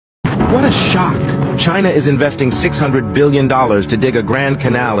What a shock! China is investing $600 billion to dig a grand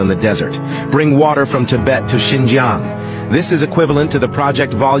canal in the desert, bring water from Tibet to Xinjiang. This is equivalent to the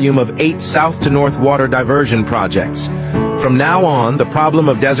project volume of 8 south-to-north water diversion projects. From now on, the problem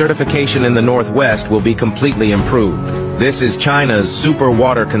of desertification in the northwest will be completely improved. This is China's Super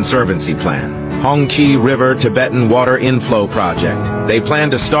Water Conservancy Plan. Hongqi River Tibetan Water Inflow Project. They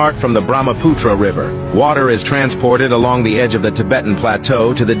plan to start from the Brahmaputra River. Water is transported along the edge of the Tibetan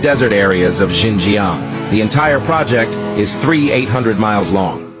Plateau to the desert areas of Xinjiang. The entire project is 800 miles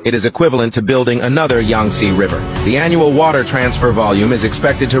long. It is equivalent to building another Yangtze River. The annual water transfer volume is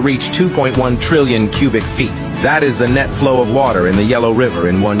expected to reach 2.1 trillion cubic feet. That is the net flow of water in the Yellow River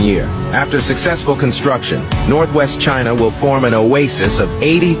in 1 year. After successful construction, northwest China will form an oasis of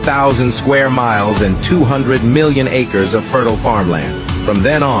 80,000 square miles and 200 million acres of fertile farmland. From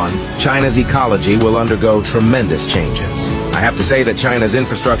then on, China's ecology will undergo tremendous changes. I have to say that China's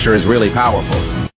infrastructure is really powerful.